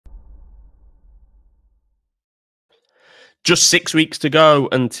Just 6 weeks to go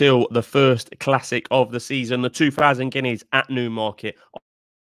until the first classic of the season, the 2000 Guineas at Newmarket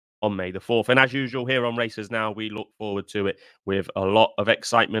on May the 4th. And as usual, here on Racers Now, we look forward to it with a lot of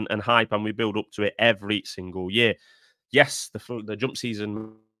excitement and hype, and we build up to it every single year. Yes, the jump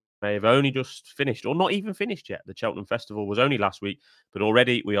season may have only just finished, or not even finished yet. The Cheltenham Festival was only last week, but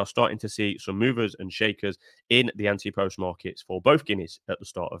already we are starting to see some movers and shakers in the anti-post markets for both Guineas at the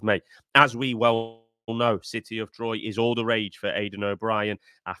start of May. As we well know, City of Troy is all the rage for Aidan O'Brien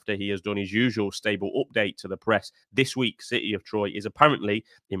after he has done his usual stable update to the press. This week, City of Troy is apparently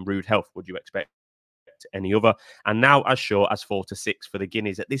in rude health. Would you expect any other? And now as sure as 4-6 for the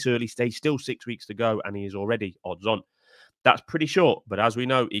Guineas at this early stage, still 6 weeks to go, and he is already odds on. That's pretty short, but as we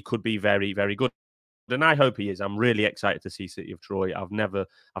know, he could be very, very good. And I hope he is. I'm really excited to see City of Troy. I've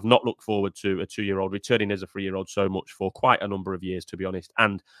not looked forward to a 2-year-old returning as a 3-year-old so much for quite a number of years, to be honest.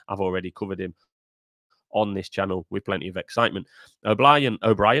 And I've already covered him on this channel with plenty of excitement. O'Brien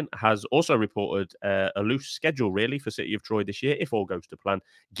has also reported a loose schedule, really, for City of Troy this year, if all goes to plan.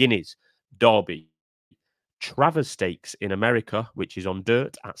 Guineas, Derby, Travers Stakes in America, which is on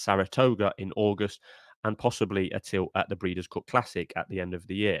dirt at Saratoga in August, and possibly a tilt at the Breeders' Cup Classic at the end of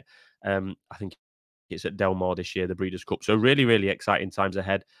the year. I think it's at Del Mar this year, the Breeders' Cup. So really, really exciting times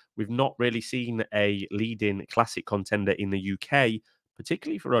ahead. We've not really seen a leading classic contender in the UK,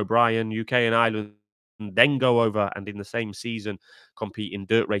 particularly for O'Brien, UK and Ireland, and then go over and in the same season compete in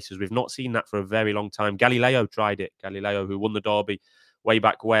dirt races. We've not seen that for a very long time. Galileo tried it. Galileo, who won the Derby way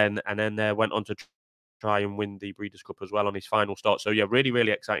back when, and then went on to try and win the Breeders' Cup as well on his final start. So yeah, really,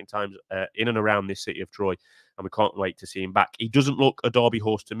 really exciting times in and around this City of Troy, and we can't wait to see him back. He doesn't look a Derby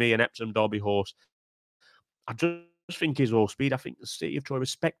horse to me, an Epsom Derby horse. I just think his raw speed. I think the City of Troy was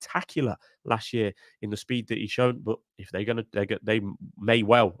spectacular last year in the speed that he's shown. But if they may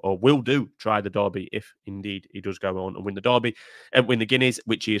well or will try the Derby if indeed he does go on and win the Derby and win the Guineas,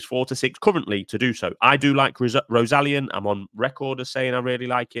 which he is 4-6 currently to do so. I do like Rosalian. I'm on record as saying I really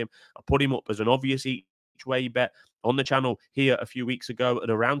like him. I put him up as an obvious each way bet on the channel here a few weeks ago at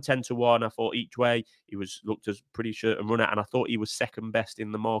around 10-1. I thought each way he looked as pretty certain runner, and I thought he was second best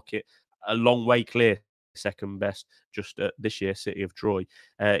in the market, a long way clear. Second best just this year. City of Troy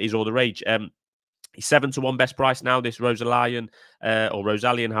is all the rage. He's 7-1 best price now, this Rosalian, or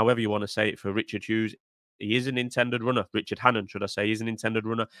Rosalian, however you want to say it, for Richard Hughes. He is an intended runner. Richard Hannon, should I say, is an intended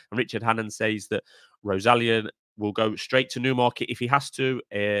runner. And Richard Hannon says that Rosalian will go straight to Newmarket if he has to.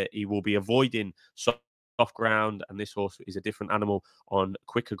 He will be avoiding soft ground, and this horse is a different animal on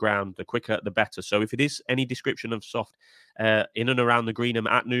quicker ground. The quicker, the better. So if it is any description of soft in and around the Greenham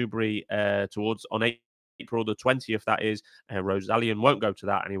at Newbury towards on April the 20th, that is, Rosalian won't go to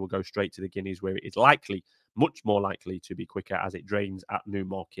that, and he will go straight to the Guineas, where it is likely, much more likely, to be quicker as it drains at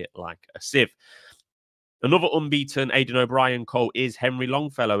Newmarket like a sieve. Another unbeaten Aidan O'Brien colt is Henry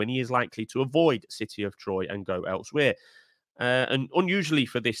Longfellow, and he is likely to avoid City of Troy and go elsewhere. And unusually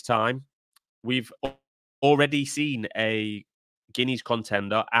for this time, we've already seen a Guineas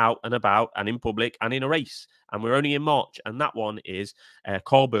contender out and about and in public and in a race, and we're only in March, and that one is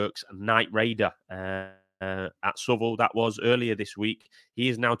Carl Burke's Night Raider at Southwell. That was earlier this week. He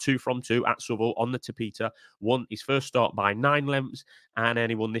is now 2 from 2 at Southwell on the Tapita. Won his first start by 9 lengths, and then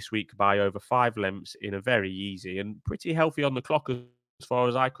he won this week by over 5 lengths in a very easy and pretty healthy on the clock as far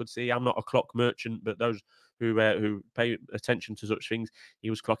as I could see. I'm not a clock merchant, but those who pay attention to such things, he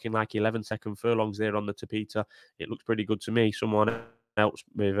was clocking like 11-second furlongs there on the Tapita. It looks pretty good to me. Someone else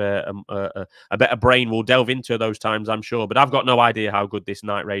with a better brain will delve into those times, I'm sure. But I've got no idea how good this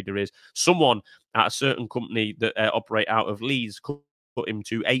Night Raider is. Someone at a certain company that operate out of Leeds put him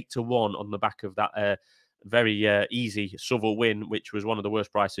to 8-1 on the back of that very easy Southwell win, which was one of the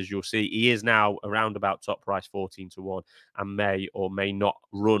worst prices you'll see. He is now around about top price 14-1 and may or may not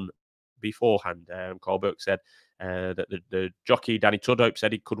run beforehand. Carl Burke said that the jockey Danny Tudhope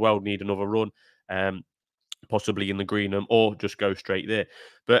said he could well need another run, possibly in the Greenham, or just go straight there.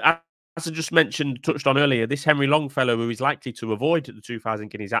 But as I just touched on earlier, this Henry Longfellow, who is likely to avoid the 2000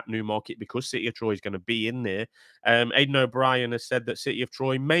 Guineas at Newmarket because City of Troy is going to be in there. Aidan O'Brien has said that City of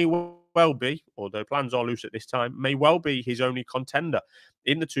Troy may well be, although plans are loose at this time, may well be his only contender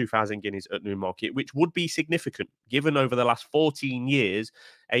in the 2000 Guineas at Newmarket, which would be significant given over the last 14 years,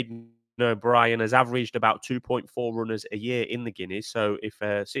 Aidan O'Brien has averaged about 2.4 runners a year in the Guineas. So if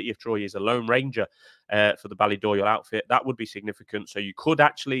City of Troy is a lone ranger for the Ballydoyle outfit, that would be significant. So you could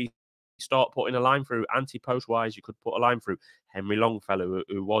actually start putting a line through anti-post wise. You could put a line through Henry Longfellow,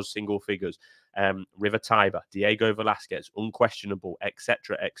 who was single figures, River Tiber, Diego Velasquez, unquestionable,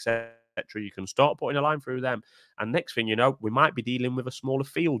 etc., etc. etc. You can start putting a line through them. And next thing you know, we might be dealing with a smaller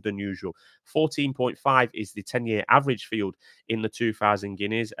field than usual. 14.5 is the 10-year average field in the 2,000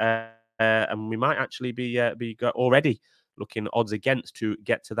 guineas. And we might actually be already looking odds against to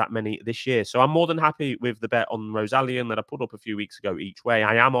get to that many this year. So I'm more than happy with the bet on Rosallion that I put up a few weeks ago each way.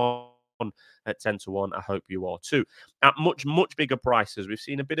 I am on at 10 to 1. I hope you are too. At much, much bigger prices, we've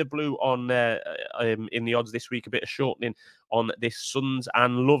seen a bit of blue on in the odds this week, a bit of shortening on this Sons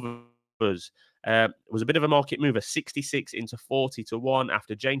and Lovers. It was a bit of a market mover, 66 into 40 to 1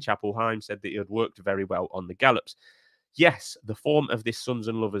 after Jane Chapelheim said that he had worked very well on the gallops. Yes, the form of this Sons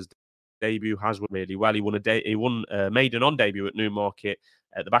and Lovers debut has won really well. He won maiden on debut at Newmarket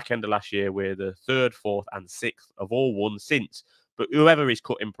at the back end of last year, where the third, fourth, and sixth have all won since. But whoever is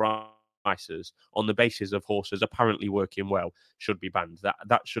cutting prices on the basis of horses apparently working well should be banned.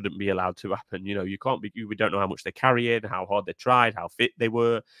 That shouldn't be allowed to happen. You know, you can't be. We don't know how much they're carrying, how hard they tried, how fit they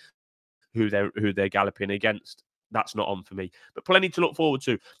were, who they're galloping against. That's not on for me. But plenty to look forward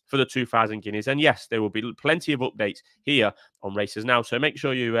to for the 2,000 guineas. And yes, there will be plenty of updates here on Races Now. So make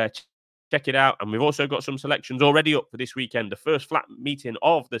sure you check it out. And we've also got some selections already up for this weekend, the first flat meeting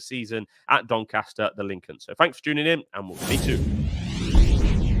of the season at Doncaster, the Lincoln. So thanks for tuning in, and we'll see you soon.